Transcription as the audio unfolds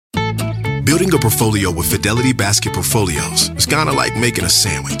Building a portfolio with Fidelity Basket Portfolios is kind of like making a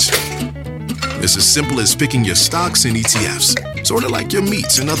sandwich. It's as simple as picking your stocks and ETFs, sort of like your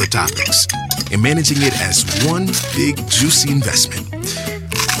meats and other toppings, and managing it as one big, juicy investment.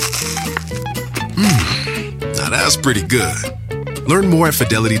 Now that's pretty good. Learn more at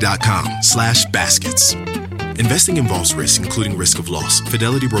fidelity.com/baskets. Investing involves risk, including risk of loss.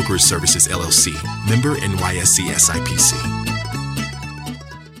 Fidelity Brokerage Services, LLC. Member NYSE SIPC.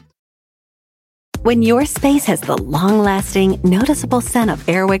 When your space has the long-lasting, noticeable scent of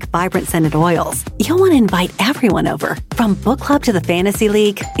Airwick Vibrant Scented Oils, you'll want to invite everyone over, from book club to the fantasy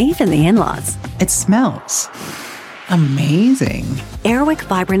league, even the in-laws. It smells amazing. Airwick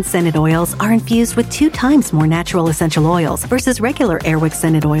Vibrant Scented Oils are infused with 2 times more natural essential oils versus regular Airwick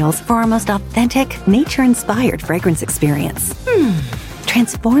Scented Oils for our most authentic, nature-inspired fragrance experience.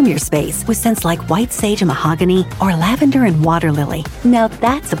 Transform your space with scents like white sage and mahogany or lavender and water lily. Now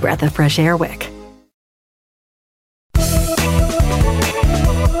that's a breath of fresh Airwick.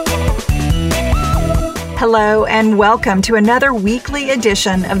 Hello and welcome to another weekly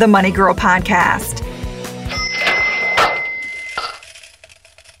edition of the Money Girl Podcast.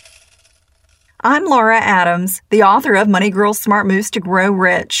 I'm Laura Adams, the author of Money Girl's Smart Moves to Grow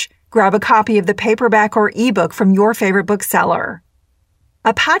Rich. Grab a copy of the paperback or ebook from your favorite bookseller.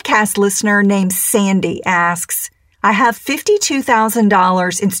 A podcast listener named Sandy asks, I have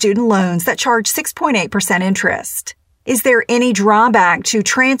 $52,000 in student loans that charge 6.8% interest. Is there any drawback to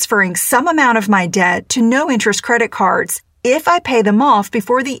transferring some amount of my debt to no-interest credit cards if I pay them off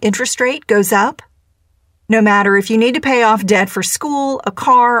before the interest rate goes up? No matter if you need to pay off debt for school, a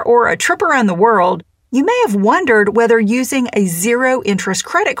car, or a trip around the world, you may have wondered whether using a zero-interest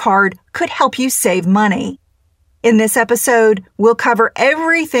credit card could help you save money. In this episode, we'll cover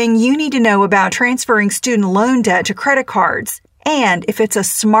everything you need to know about transferring student loan debt to credit cards and if it's a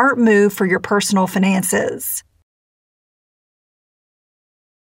smart move for your personal finances.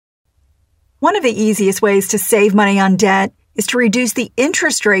 One of the easiest ways to save money on debt is to reduce the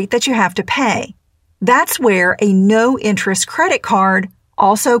interest rate that you have to pay. That's where a no-interest credit card,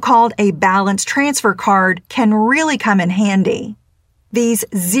 also called a balance transfer card, can really come in handy. These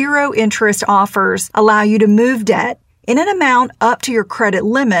zero-interest offers allow you to move debt in an amount up to your credit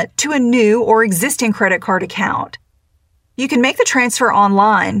limit to a new or existing credit card account. You can make the transfer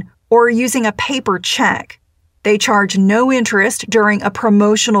online or using a paper check. They charge no interest during a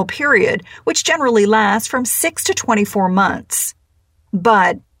promotional period, which generally lasts from 6 to 24 months.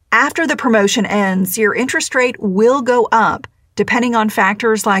 But after the promotion ends, your interest rate will go up, depending on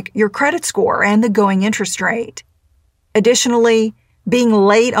factors like your credit score and the going interest rate. Additionally, being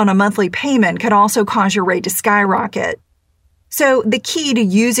late on a monthly payment could also cause your rate to skyrocket. So the key to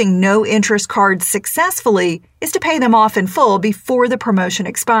using no-interest cards successfully is to pay them off in full before the promotion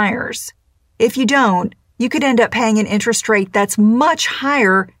expires. If you don't, you could end up paying an interest rate that's much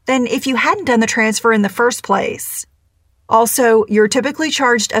higher than if you hadn't done the transfer in the first place. Also, you're typically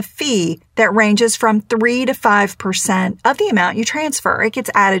charged a fee that ranges from 3 to 5% of the amount you transfer. It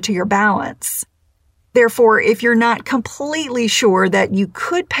gets added to your balance. Therefore, if you're not completely sure that you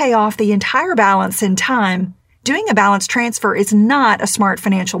could pay off the entire balance in time, doing a balance transfer is not a smart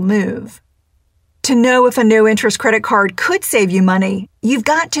financial move. To know if a no-interest credit card could save you money, you've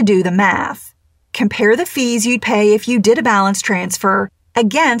got to do the math. Compare the fees you'd pay if you did a balance transfer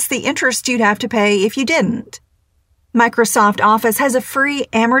against the interest you'd have to pay if you didn't. Microsoft Office has a free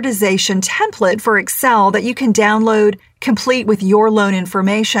amortization template for Excel that you can download, complete with your loan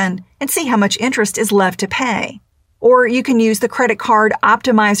information, and see how much interest is left to pay. Or you can use the Credit Card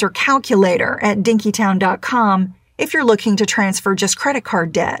Optimizer Calculator at dinkytown.com if you're looking to transfer just credit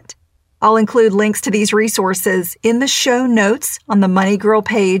card debt. I'll include links to these resources in the show notes on the Money Girl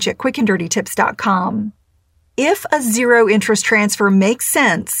page at quickanddirtytips.com. If a zero-interest transfer makes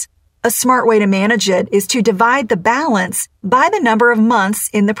sense, a smart way to manage it is to divide the balance by the number of months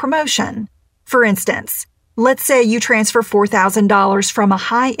in the promotion. For instance, let's say you transfer $4,000 from a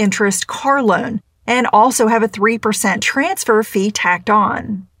high-interest car loan and also have a 3% transfer fee tacked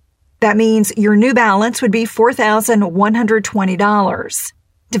on. That means your new balance would be $4,120.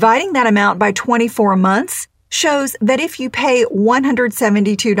 Dividing that amount by 24 months shows that if you pay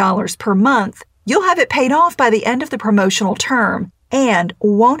 $172 per month, you'll have it paid off by the end of the promotional term and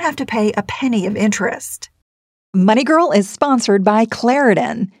won't have to pay a penny of interest. Money Girl is sponsored by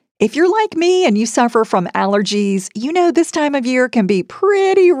Claritin. If you're like me and you suffer from allergies, you know this time of year can be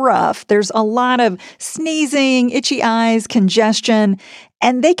pretty rough. There's a lot of sneezing, itchy eyes, congestion,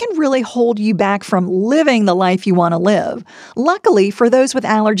 and they can really hold you back from living the life you want to live. Luckily, for those with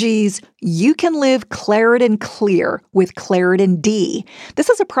allergies, you can live Claritin Clear with Claritin D. This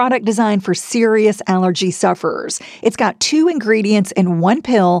is a product designed for serious allergy sufferers. It's got 2 ingredients in one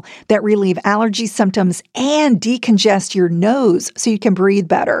pill that relieve allergy symptoms and decongest your nose so you can breathe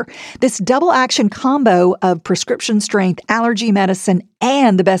better. This double action combo of prescription strength allergy medicine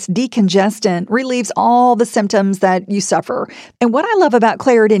and the best decongestant relieves all the symptoms that you suffer. And what I love about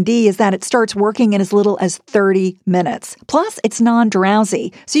Claritin D is that it starts working in as little as 30 minutes. Plus, it's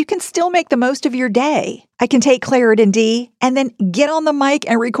non-drowsy, so you can still make the most of your day. I can take Claritin D and then get on the mic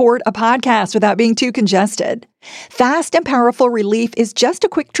and record a podcast without being too congested. Fast and powerful relief is just a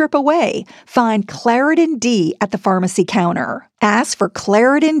quick trip away. Find Claritin D at the pharmacy counter. Ask for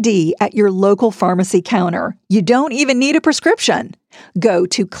Claritin D at your local pharmacy counter. You don't even need a prescription. Go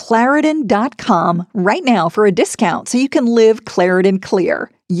to Claritin.com right now for a discount so you can live Claritin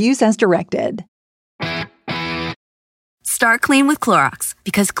Clear. Use as directed. Start clean with Clorox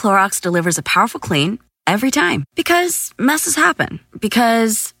because Clorox delivers a powerful clean every time. Because messes happen.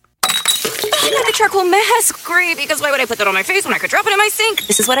 Because I the charcoal mask. Great, because why would I put that on my face when I could drop it in my sink?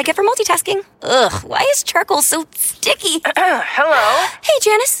 This is what I get for multitasking. Ugh, why is charcoal so sticky? Hello? Hey,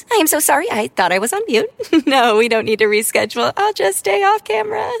 Janice. I am so sorry. I thought I was on mute. No, we don't need to reschedule. I'll just stay off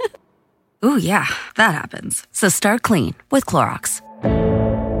camera. Ooh, yeah, that happens. So start clean with Clorox.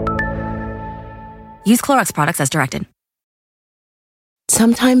 Use Clorox products as directed.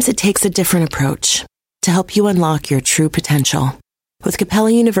 Sometimes it takes a different approach to help you unlock your true potential. With Capella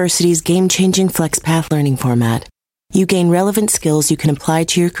University's game-changing FlexPath learning format, you gain relevant skills you can apply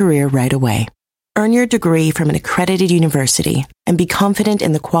to your career right away. Earn your degree from an accredited university and be confident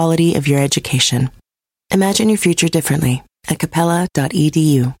in the quality of your education. Imagine your future differently at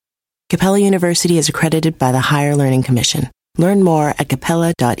capella.edu. Capella University is accredited by the Higher Learning Commission. Learn more at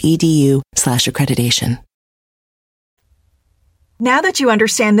capella.edu/accreditation. Now that you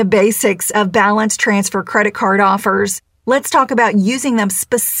understand the basics of balance transfer credit card offers, let's talk about using them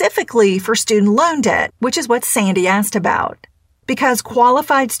specifically for student loan debt, which is what Sandy asked about. Because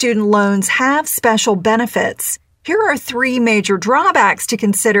qualified student loans have special benefits, here are 3 major drawbacks to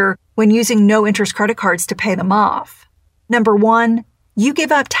consider when using no-interest credit cards to pay them off. Number 1, you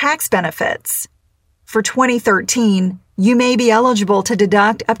give up tax benefits. For 2013, you may be eligible to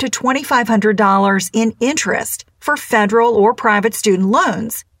deduct up to $2,500 in interest for federal or private student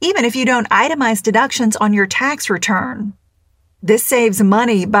loans, even if you don't itemize deductions on your tax return. This saves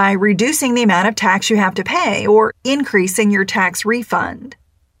money by reducing the amount of tax you have to pay or increasing your tax refund.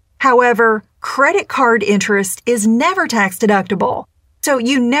 However, credit card interest is never tax deductible, so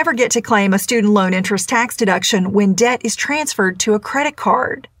you never get to claim a student loan interest tax deduction when debt is transferred to a credit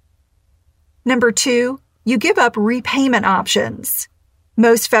card. Number 2, you give up repayment options.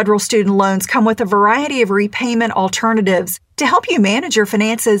 Most federal student loans come with a variety of repayment alternatives to help you manage your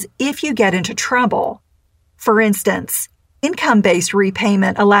finances if you get into trouble. For instance, income-based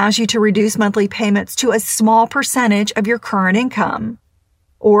repayment allows you to reduce monthly payments to a small percentage of your current income.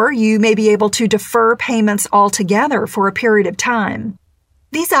 Or you may be able to defer payments altogether for a period of time.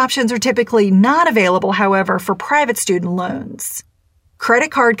 These options are typically not available, however, for private student loans.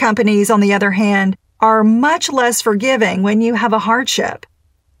 Credit card companies, on the other hand, are much less forgiving when you have a hardship.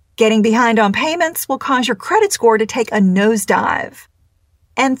 Getting behind on payments will cause your credit score to take a nosedive.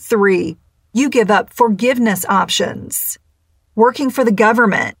 And 3, you give up forgiveness options. Working for the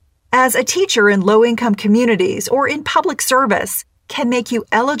government, as a teacher in low-income communities or in public service, can make you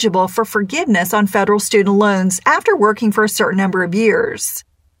eligible for forgiveness on federal student loans after working for a certain number of years.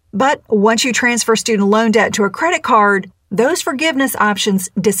 But once you transfer student loan debt to a credit card, those forgiveness options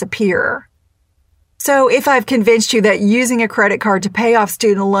disappear. So if I've convinced you that using a credit card to pay off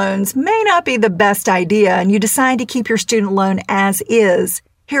student loans may not be the best idea and you decide to keep your student loan as is,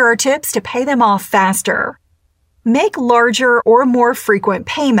 here are tips to pay them off faster. Make larger or more frequent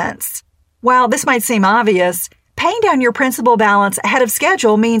payments. While this might seem obvious, paying down your principal balance ahead of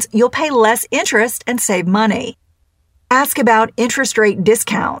schedule means you'll pay less interest and save money. Ask about interest rate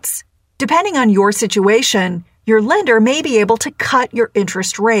discounts. Depending on your situation, your lender may be able to cut your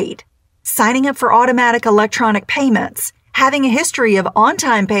interest rate. Signing up for automatic electronic payments, having a history of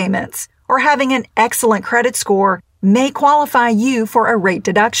on-time payments, or having an excellent credit score may qualify you for a rate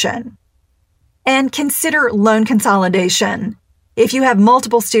deduction. And consider loan consolidation. If you have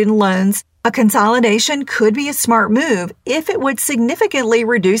multiple student loans, a consolidation could be a smart move if it would significantly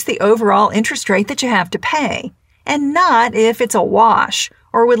reduce the overall interest rate that you have to pay, and not if it's a wash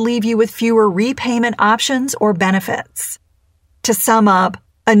or would leave you with fewer repayment options or benefits. To sum up,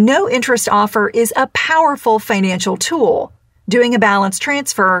 a no-interest offer is a powerful financial tool, Doing a balance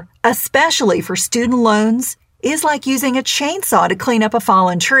transfer, especially for student loans, is like using a chainsaw to clean up a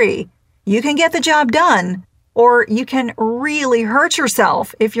fallen tree. You can get the job done, or you can really hurt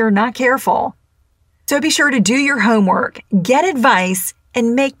yourself if you're not careful. So be sure to do your homework, get advice,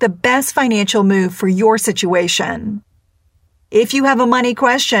 and make the best financial move for your situation. If you have a money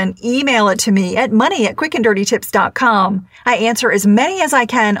question, email it to me at money@quickanddirtytips.com. I answer as many as I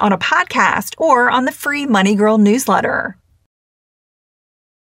can on a podcast or on the free Money Girl newsletter.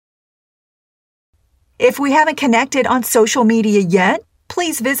 If we haven't connected on social media yet,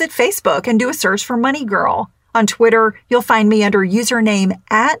 please visit Facebook and do a search for Money Girl. On Twitter, you'll find me under username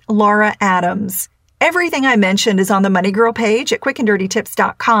 @LauraAdams. Everything I mentioned is on the Money Girl page at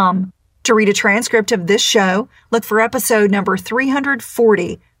quickanddirtytips.com. To read a transcript of this show, look for episode number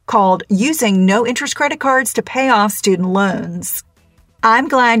 340 called Using No Interest Credit Cards to Pay Off Student Loans. I'm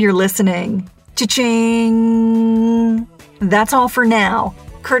glad you're listening. Cha-ching! That's all for now,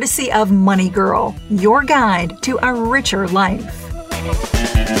 courtesy of Money Girl, your guide to a richer life.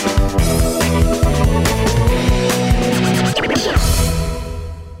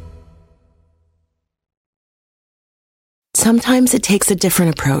 Sometimes it takes a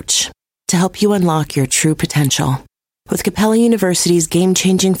different approach to help you unlock your true potential. With Capella University's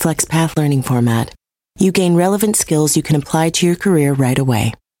game-changing FlexPath learning format, you gain relevant skills you can apply to your career right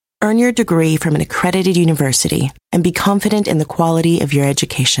away. Earn your degree from an accredited university and be confident in the quality of your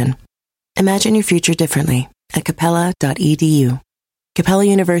education. Imagine your future differently at capella.edu. Capella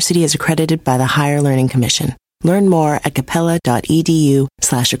University is accredited by the Higher Learning Commission. Learn more at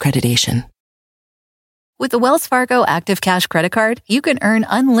capella.edu/accreditation. With the Wells Fargo Active Cash Credit Card, you can earn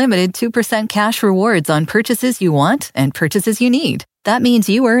unlimited 2% cash rewards on purchases you want and purchases you need. That means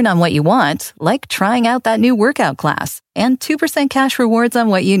you earn on what you want, like trying out that new workout class, and 2% cash rewards on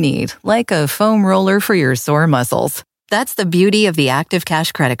what you need, like a foam roller for your sore muscles. That's the beauty of the Active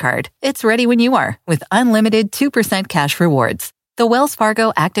Cash Credit Card. It's ready when you are, with unlimited 2% cash rewards. The Wells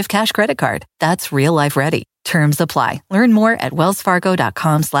Fargo Active Cash Credit Card. That's real life ready. Terms apply. Learn more at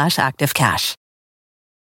wellsfargo.com/activecash.